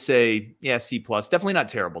I would say, yeah, C+. Definitely not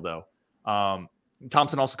terrible, though.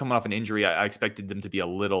 Thompson also coming off an injury. I expected them to be a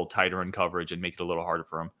little tighter in coverage and make it a little harder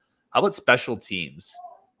for him. How about special teams?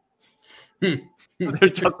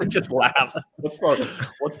 just laughs. What's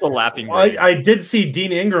the laughing? I did see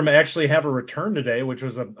Dean Ingram actually have a return today, which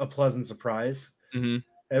was a pleasant surprise. It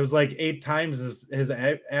was like 8 times his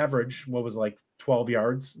average. What was like 12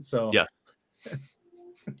 yards? So yes.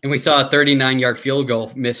 And we saw a 39-yard field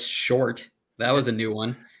goal missed short. That was a new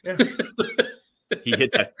one. Yeah. He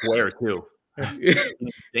hit that square too.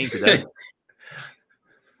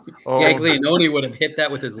 Gaglianone would have hit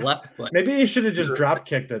that with his left foot. Maybe he should have just drop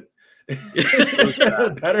kicked it.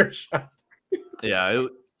 Better shot. Yeah,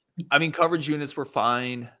 I mean, coverage units were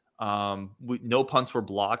fine. No punts were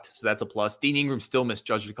blocked, so that's a plus. Dean Ingram still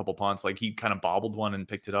misjudged a couple punts. Like he kind of bobbled one and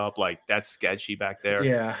picked it up. Like that's sketchy back there.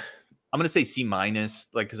 Yeah. I'm going to say C-,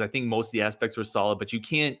 like, because I think most of the aspects were solid, but you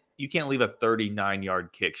can't leave a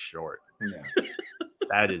 39-yard kick short. Yeah.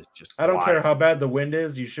 That is just I don't wild. care how bad the wind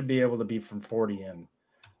is. You should be able to be from 40 in.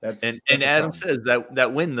 That's Adam says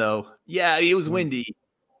that wind, though. Yeah, it was windy.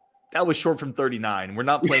 That was short from 39. We're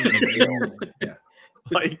not playing in a game. Yeah.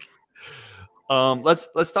 Like,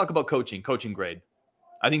 let's talk about coaching grade.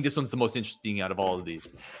 I think this one's the most interesting out of all of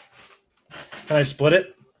these. Can I split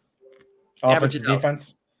it? Average Offense, it out.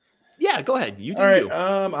 defense. Yeah, go ahead. You do. All right. You.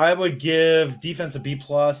 I would give defense a B+.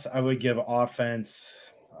 I would give offense.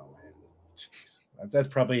 Oh man, jeez, that's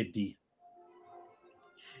probably a D.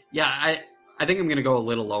 Yeah, I think I'm going to go a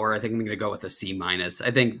little lower. I think I'm going to go with a C-.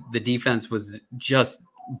 I think the defense was just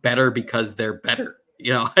better because they're better.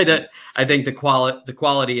 You know, I think the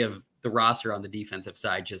quality of the roster on the defensive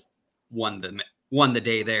side just won the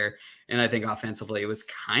day there. And I think offensively, it was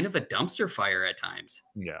kind of a dumpster fire at times.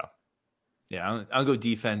 Yeah, I'll go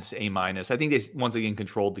defense A-. I think they once again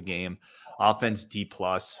controlled the game. Offense D+.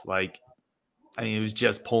 Like, I mean, it was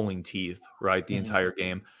just pulling teeth, right? The entire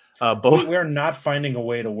game. We're not finding a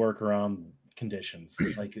way to work around conditions.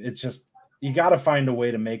 Like, it's just, you got to find a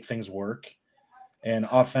way to make things work. And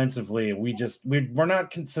offensively, we're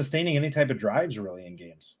not sustaining any type of drives really in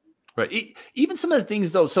games. Right. Even some of the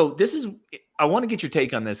things, though. So I want to get your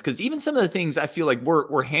take on this, because even some of the things I feel like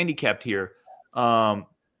we're handicapped here.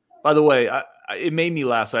 By the way, it made me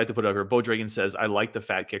laugh, so I had to put it up here. Bo Dragan says, I like the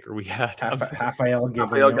fat kicker we had. Rafael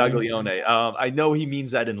Gaglione. I know he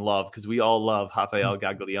means that in love, because we all love Rafael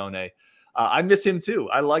Gaglione. I miss him too.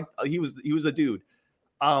 He was a dude.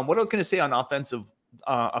 What I was going to say on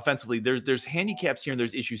offensively, there's handicaps here and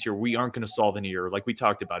there's issues here we aren't going to solve in a year. Like we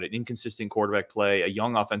talked about it, inconsistent quarterback play, a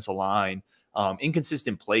young offensive line,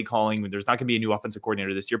 inconsistent play calling. There's not going to be a new offensive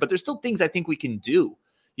coordinator this year, but there's still things I think we can do.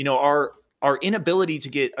 You know, our inability to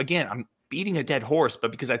get, again, I'm beating a dead horse, but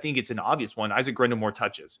because I think it's an obvious one, Isaac Grendel more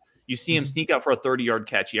touches. You see him sneak out for a 30-yard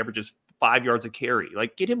catch. He averages 5 yards a carry.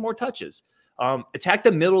 Like, get him more touches. Attack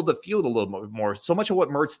the middle of the field a little more. So much of what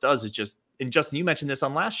Mertz does is just, and Justin, you mentioned this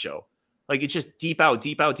on last show, like, it's just deep out.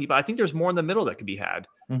 I think there's more in the middle that could be had.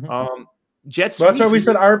 Jets. Well, that's why we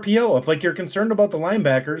said RPO. If like you're concerned about the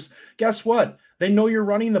linebackers, guess what? They know you're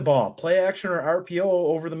running the ball, play action or RPO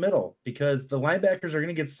over the middle, because the linebackers are going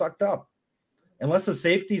to get sucked up. Unless the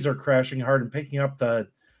safeties are crashing hard and picking up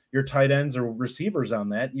your tight ends or receivers on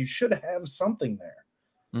that, you should have something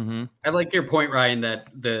there. I like your point, Ryan, that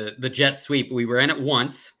the jet sweep, we were in it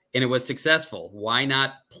once and it was successful. Why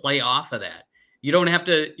not play off of that? You don't have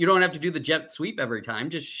to do the jet sweep every time.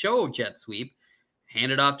 Just show jet sweep,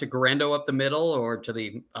 hand it off to Garendo up the middle or to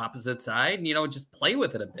the opposite side, and, just play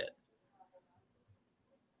with it a bit.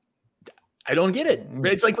 I don't get it.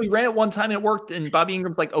 It's like we ran it one time and it worked, and Bobby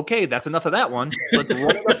Engram's like, okay, that's enough of that one. Like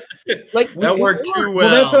that worked too well.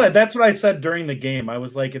 Well, that's what I said during the game. I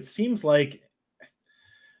was like, it seems like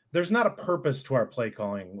there's not a purpose to our play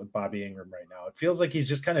calling with Bobby Engram right now. It feels like he's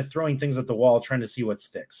just kind of throwing things at the wall, trying to see what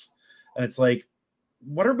sticks. And it's like,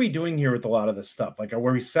 what are we doing here with a lot of this stuff? Like, are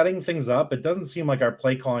we setting things up? It doesn't seem like our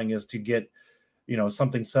play calling is to get,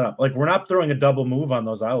 something set up. Like, we're not throwing a double move on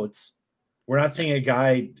those outs. We're not seeing a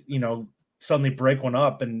guy, suddenly break one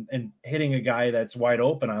up and hitting a guy that's wide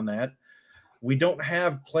open on that. We don't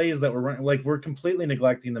have plays that we're running. Like, we're completely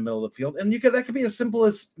neglecting the middle of the field. And that could be as simple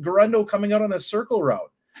as Garendo coming out on a circle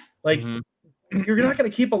route. Like, you're not going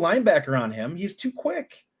to keep a linebacker on him. He's too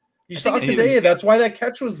quick. You saw it today. That's why that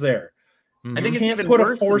catch was there. I think you can't put a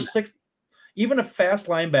 4.6. Even a fast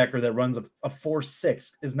linebacker that runs a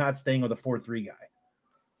 4.6 is not staying with a 4.3 guy.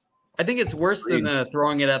 I think it's worse than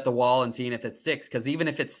throwing it at the wall and seeing if it sticks, because even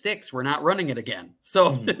if it sticks, we're not running it again.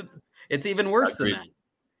 So it's even worse than that.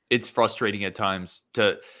 It's frustrating at times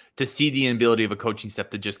to see the inability of a coaching staff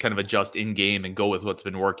to just kind of adjust in game and go with what's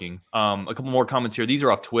been working. A couple more comments here. These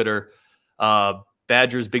are off Twitter.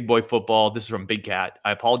 Badgers, big boy football. This is from Big Cat.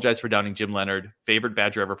 I apologize for downing Jim Leonhard. Favorite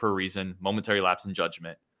Badger ever for a reason. Momentary lapse in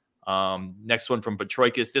judgment. Next one from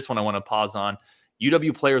Petroikis. This one I want to pause on.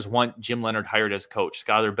 UW players want Jim Leonhard hired as coach.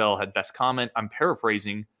 Skylar Bell had best comment. I'm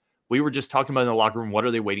paraphrasing. We were just talking about in the locker room. What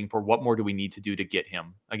are they waiting for? What more do we need to do to get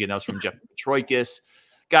him? Again, that was from Jeff Petroikis.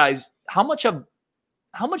 Guys, how much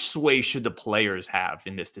sway should the players have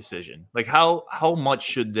in this decision? Like, how much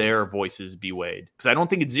should their voices be weighed? Because I don't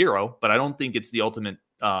think it's zero, but I don't think it's the ultimate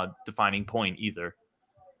defining point either.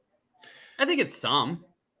 I think it's some.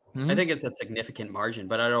 I think it's a significant margin,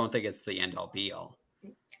 but I don't think it's the end all be all.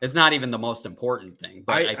 It's not even the most important thing.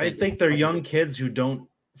 But I think they're young kids who don't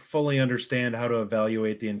fully understand how to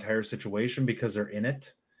evaluate the entire situation because they're in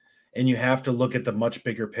it. And you have to look at the much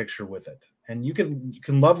bigger picture with it. And you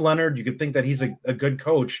can love Leonhard. You can think that he's a good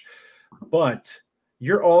coach, but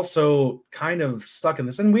you're also kind of stuck in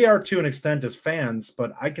this. And we are to an extent as fans,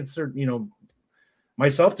 but I consider,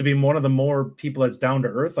 myself to be one of the more people that's down to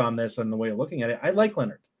earth on this and the way of looking at it. I like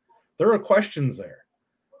Leonhard. There are questions there.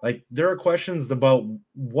 Like, there are questions about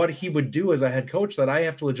what he would do as a head coach that I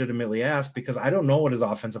have to legitimately ask, because I don't know what his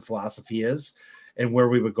offensive philosophy is and where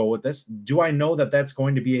we would go with this. Do I know that that's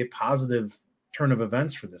going to be a positive turn of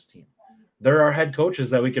events for this team? There are head coaches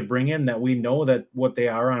that we could bring in that we know that what they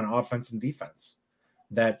are on offense and defense,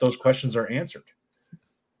 that those questions are answered.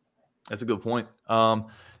 That's a good point.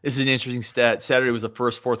 This is an interesting stat. Saturday was the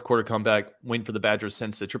first fourth quarter comeback win for the Badgers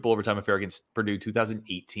since the triple overtime affair against Purdue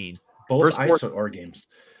 2018. Both ISO games.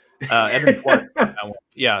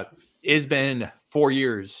 Yeah, it's been 4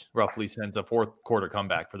 years roughly since a fourth quarter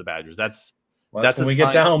comeback for the Badgers. That's when we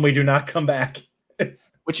get down, we do not come back.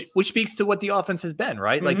 which speaks to what the offense has been,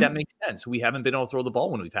 right? Mm-hmm. Like, that makes sense. We haven't been able to throw the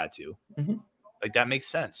ball when we've had to. Mm-hmm. Like, that makes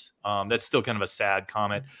sense. That's still kind of a sad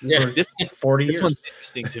comment. Yeah, this 40 years. This one's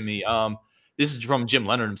interesting to me. This is from Jim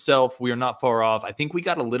Leonhard himself. We are not far off. I think we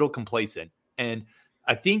got a little complacent, and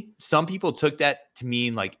I think some people took that to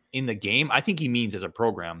mean like in the game. I think he means as a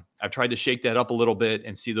program. I've tried to shake that up a little bit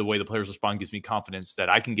and see the way the players respond gives me confidence that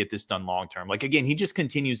I can get this done long term. Like, again, he just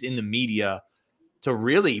continues in the media to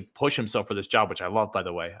really push himself for this job, which I love, by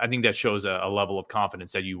the way. I think that shows a level of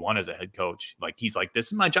confidence that you want as a head coach. Like, he's like, this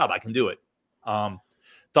is my job. I can do it.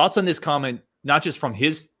 Thoughts on this comment, not just from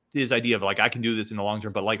his idea of like, I can do this in the long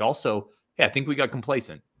term, but like also, hey, I think we got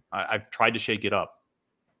complacent. I've tried to shake it up.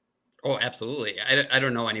 Oh, absolutely. I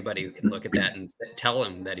don't know anybody who can look at that and tell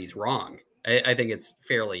him that he's wrong. I think it's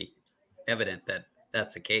fairly evident that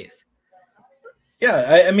that's the case.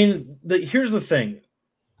 Yeah, I mean, here's the thing.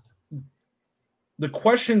 The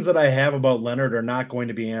questions that I have about Leonhard are not going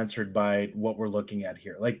to be answered by what we're looking at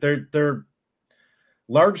here. Like, they're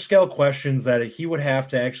large-scale questions that he would have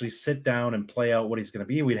to actually sit down and play out what he's going to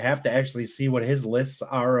be. We'd have to actually see what his lists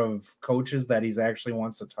are of coaches that he's actually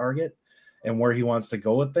wants to target and where he wants to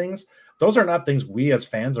go with things. Those are not things we as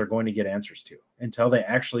fans are going to get answers to until they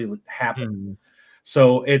actually happen. Mm-hmm.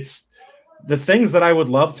 So it's the things that I would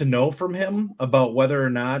love to know from him about whether or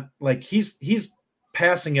not, like, he's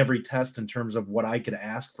passing every test in terms of what I could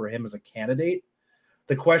ask for him as a candidate.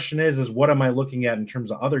 The question is what am I looking at in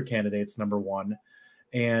terms of other candidates, number one?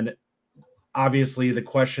 And obviously the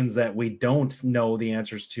questions that we don't know the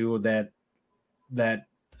answers to, that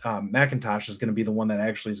McIntosh is going to be the one that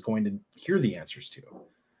actually is going to hear the answers to.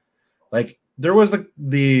 Like, there was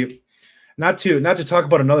the not to talk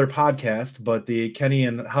about another podcast, but the Kenny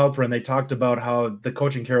and Halpern, they talked about how the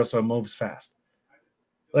coaching carousel moves fast.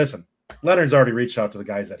 Listen, Leonhard's already reached out to the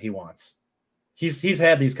guys that he wants. He's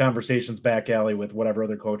had these conversations back alley with whatever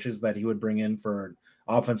other coaches that he would bring in for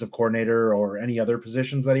offensive coordinator or any other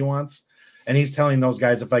positions that he wants. And he's telling those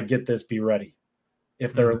guys, if I get this, be ready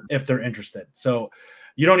if they're interested. So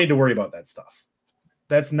you don't need to worry about that stuff.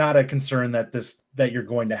 That's not a concern that you're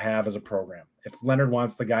going to have as a program. If Leonhard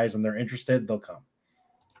wants the guys and they're interested, they'll come.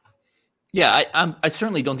 Yeah, I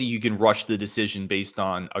certainly don't think you can rush the decision based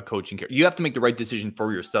on a coaching care. You have to make the right decision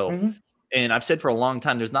for yourself. Mm-hmm. And I've said for a long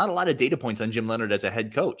time, there's not a lot of data points on Jim Leonhard as a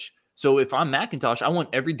head coach. So if I'm McIntosh, I want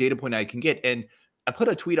every data point I can get. And I put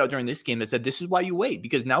a tweet out during this game that said, this is why you wait,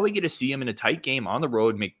 because now we get to see him in a tight game on the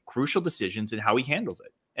road, make crucial decisions and how he handles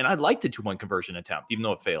it. And I like the 2-point conversion attempt, even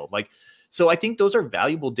though it failed. So I think those are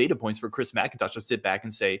valuable data points for Chris McIntosh to sit back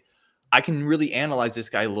and say, I can really analyze this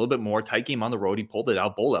guy a little bit more. Tight game on the road. He pulled it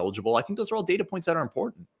out, bowl eligible. I think those are all data points that are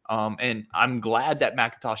important. And I'm glad that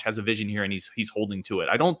McIntosh has a vision here and he's holding to it.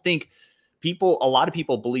 I don't think a lot of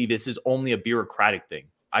people believe this is only a bureaucratic thing.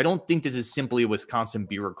 I don't think this is simply a Wisconsin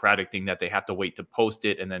bureaucratic thing that they have to wait to post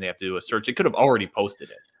it and then they have to do a search. They could have already posted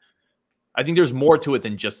it. I think there's more to it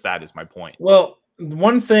than just that is my point. Well,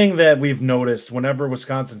 one thing that we've noticed whenever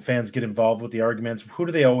Wisconsin fans get involved with the arguments, who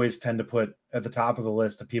do they always tend to put at the top of the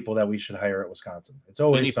list of people that we should hire at Wisconsin? It's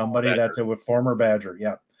always somebody that's a former Badger.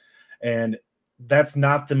 Yeah. And that's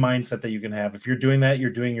not the mindset that you can have. If you're doing that,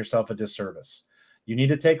 you're doing yourself a disservice. You need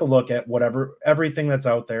to take a look at everything that's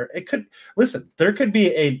out there. There could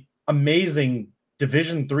be an amazing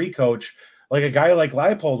Division III coach, like a guy like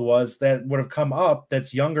Leipold was, that would have come up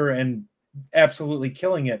that's younger and absolutely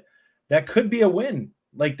killing it. That could be a win.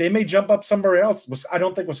 Like, they may jump up somewhere else. I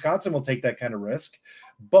don't think Wisconsin will take that kind of risk,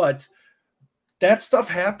 but that stuff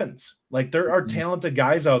happens. Like, there are talented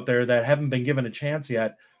guys out there that haven't been given a chance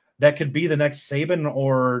yet that could be the next Saban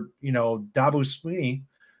or, Dabu Sweeney.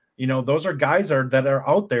 Those are guys that are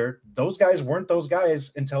out there. Those guys weren't those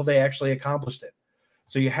guys until they actually accomplished it.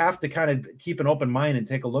 So you have to kind of keep an open mind and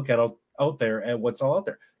take a look at out there at what's all out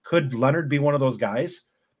there. Could Leonhard be one of those guys?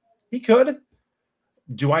 He could.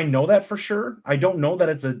 Do I know that for sure? I don't know that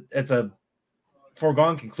it's a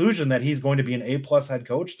foregone conclusion that he's going to be an A+ head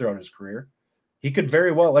coach throughout his career. He could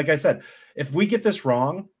very well, like I said, if we get this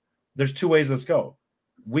wrong, there's two ways let's go.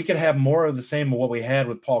 We could have more of the same of what we had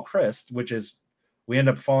with Paul Chryst, which is we end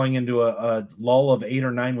up falling into a lull of 8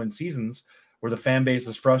 or 9 win seasons where the fan base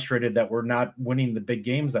is frustrated that we're not winning the big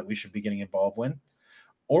games that we should be getting involved in,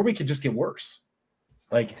 or we could just get worse.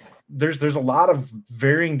 Like there's a lot of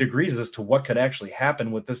varying degrees as to what could actually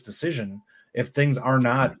happen with this decision if things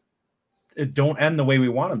don't end the way we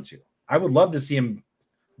want them to. I would love to see him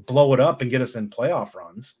blow it up and get us in playoff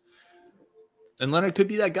runs. And Leonhard could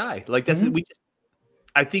be that guy. Like that's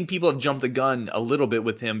I think people have jumped the gun a little bit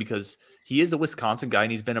with him because he is a Wisconsin guy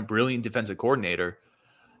and he's been a brilliant defensive coordinator.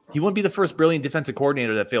 He wouldn't be the first brilliant defensive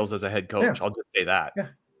coordinator that fails as a head coach. Yeah. I'll just say that.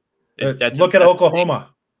 Yeah. Look at Oklahoma.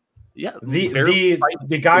 Yeah.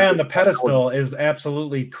 The guy on the pedestal is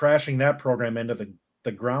absolutely crashing that program into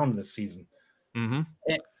the ground this season.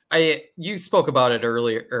 You spoke about it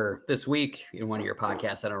earlier or this week in one of your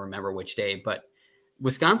podcasts. I don't remember which day, but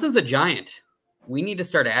Wisconsin's a giant. We need to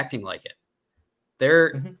start acting like it.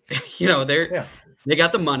 They're, they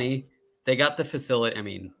got the money, they got the facility. I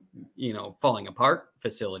mean, falling apart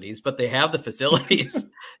facilities, but they have the facilities.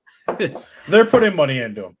 They're putting money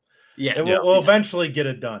into them. Yeah. We'll eventually get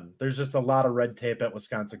it done. There's just a lot of red tape at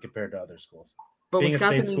Wisconsin compared to other schools. But being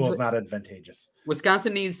Wisconsin a state school is not advantageous.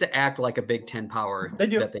 Wisconsin needs to act like a Big Ten power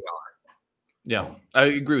that they are. Yeah, I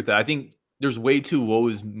agree with that. I think there's way too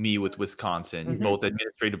woes me with Wisconsin, both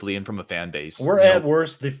administratively and from a fan base. We're at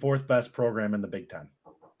worst the 4th best program in the Big Ten.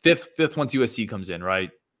 Fifth once USC comes in, right?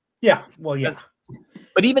 Yeah. Well, yeah.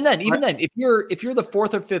 But even then, if you're the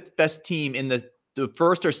 4th or 5th best team in the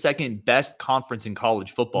 1st or 2nd best conference in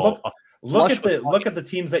college football, look at the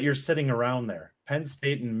teams that you're sitting around there. Penn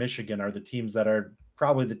State and Michigan are the teams that are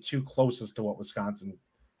probably the two closest to what Wisconsin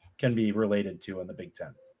can be related to in the Big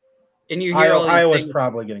Ten. And you hear Iowa's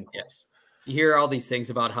probably getting close. Yeah. You hear all these things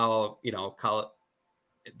about how,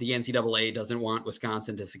 the NCAA doesn't want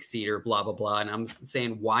Wisconsin to succeed or blah, blah, blah. And I'm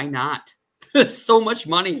saying, why not? There's so much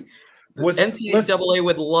money. NCAA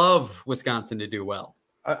would love Wisconsin to do well.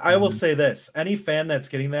 I will say this. Any fan that's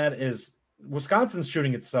getting that is Wisconsin's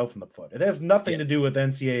shooting itself in the foot. It has nothing to do with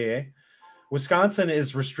NCAA. Wisconsin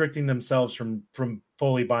is restricting themselves from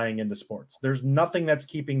fully buying into sports. There's nothing that's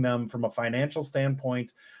keeping them from a financial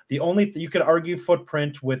standpoint. The only you could argue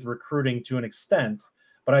footprint with recruiting to an extent,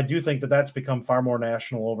 but I do think that that's become far more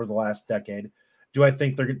national over the last decade. Do I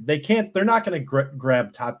think they're not going to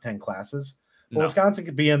grab top 10 classes, but no. Wisconsin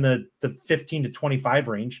could be in the 15 to 25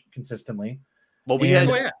 range consistently. Well, we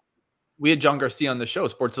had John Garcia on the show,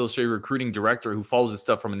 Sports Illustrated recruiting director, who follows this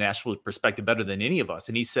stuff from a national perspective better than any of us.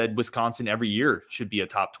 And he said Wisconsin every year should be a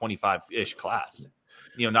top 25-ish class.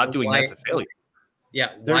 Not doing that's a failure. Yeah.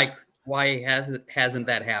 Why hasn't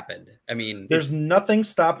that happened? I mean, there's nothing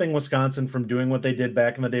stopping Wisconsin from doing what they did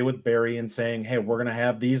back in the day with Barry and saying, hey, we're going to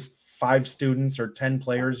have these 5 students or 10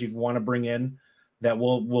 players you'd want to bring in that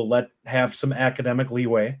we'll have some academic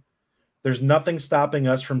leeway. There's nothing stopping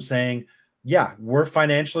us from saying, yeah, we're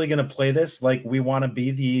financially going to play this like we want to be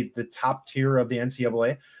the top tier of the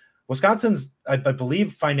NCAA. Wisconsin's, I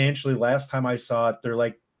believe, financially, last time I saw it, they're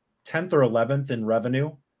like 10th or 11th in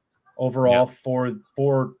revenue overall for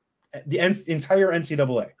the entire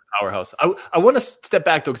NCAA. Powerhouse. I want to step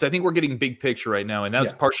back, though, because I think we're getting big picture right now, and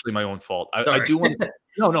that's partially my own fault. I do want to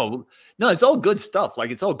 – no, it's all good stuff. Like,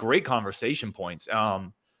 it's all great conversation points. But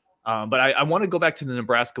I want to go back to the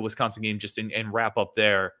Nebraska-Wisconsin game just and wrap up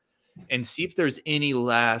there. And see if there's any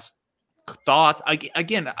last thoughts.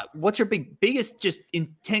 Again, what's your biggest just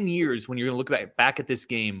in 10 years when you're going to look back at this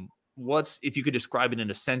game? If you could describe it in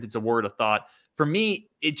a sentence, a word, a thought? For me,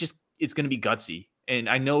 it's going to be gutsy. And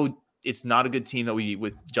I know it's not a good team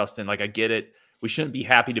with Justin. Like, I get it. We shouldn't be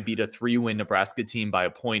happy to beat a 3-win Nebraska team by a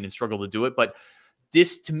point and struggle to do it. But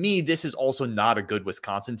to me, this is also not a good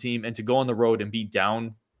Wisconsin team. And to go on the road and be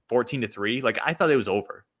down 14-3, like, I thought it was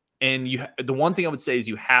over. And the one thing I would say is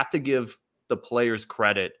you have to give the players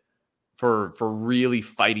credit for really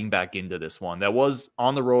fighting back into this one. That was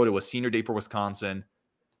on the road. It was senior day for Wisconsin.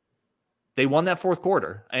 They won that 4th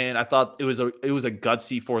quarter, and I thought it was a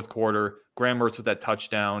gutsy 4th quarter. Graham Mertz with that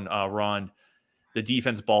touchdown run. The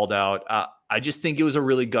defense balled out. I just think it was a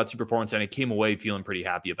really gutsy performance, and I came away feeling pretty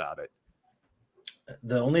happy about it.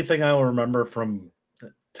 The only thing I will remember from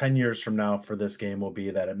 10 years from now for this game will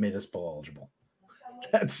be that it made us bowl eligible.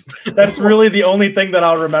 That's really the only thing that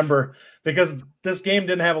I'll remember, because this game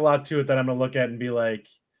didn't have a lot to it that I'm going to look at and be like,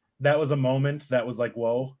 that was a moment that was like,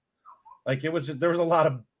 whoa. Like, there was a lot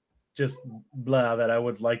of just blah that I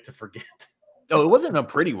would like to forget. Oh, it wasn't a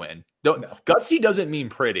pretty win. No. Gutsy doesn't mean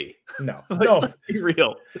pretty. No, Let's be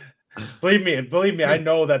real. Believe me, I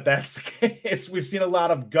know that's the case. We've seen a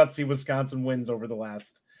lot of gutsy Wisconsin wins over the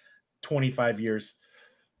last 25 years.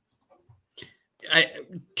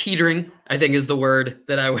 Teetering, I think, is the word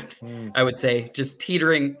that I would say. Just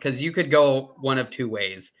teetering, because you could go one of two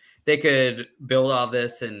ways. They could build all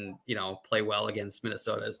this and play well against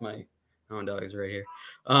Minnesota, as my own dog is right here,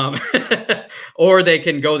 or they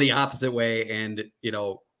can go the opposite way and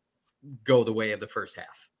go the way of the first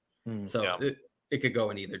half. So it could go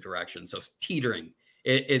in either direction. So teetering.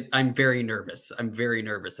 I'm very nervous. I'm very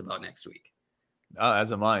nervous about next week.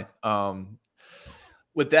 As am I.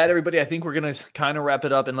 With that, everybody, I think we're going to kind of wrap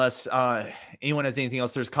it up unless anyone has anything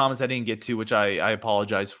else. There's comments I didn't get to, which I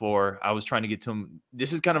apologize for. I was trying to get to them.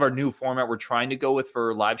 This is kind of our new format we're trying to go with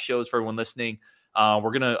for live shows for everyone listening.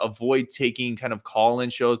 We're going to avoid taking kind of call-in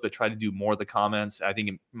shows, but try to do more of the comments. I think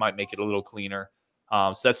it might make it a little cleaner.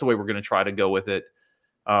 So that's the way we're going to try to go with it.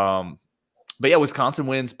 But yeah, Wisconsin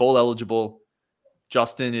wins, bowl eligible.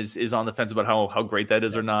 Justin is on the fence about how great that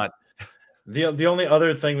is or not. The only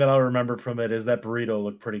other thing that I'll remember from it is that burrito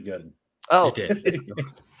looked pretty good. Oh, it did.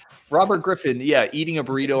 Robert Griffin, eating a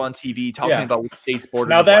burrito on TV, talking about which state's border.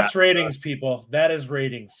 Now that's ratings, people. That is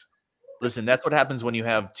ratings. Listen, that's what happens when you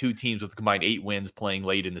have two teams with combined 8 wins playing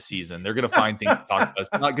late in the season. They're going to find things to talk about.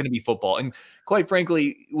 It's not going to be football. And quite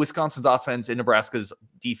frankly, Wisconsin's offense and Nebraska's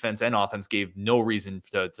defense and offense gave no reason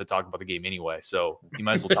to talk about the game anyway. So you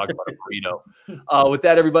might as well talk about a burrito. With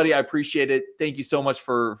that, everybody, I appreciate it. Thank you so much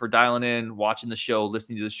for dialing in, watching the show,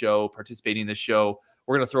 listening to the show, participating in the show.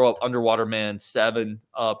 We're going to throw up Underwater Man 7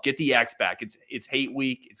 up. Get the axe back. It's hate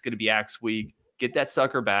week. It's going to be axe week. Get that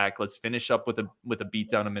sucker back. Let's finish up with a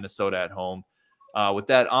beatdown of Minnesota at home. With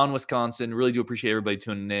that, on Wisconsin, really do appreciate everybody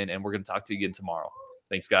tuning in, and we're going to talk to you again tomorrow.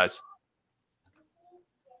 Thanks, guys.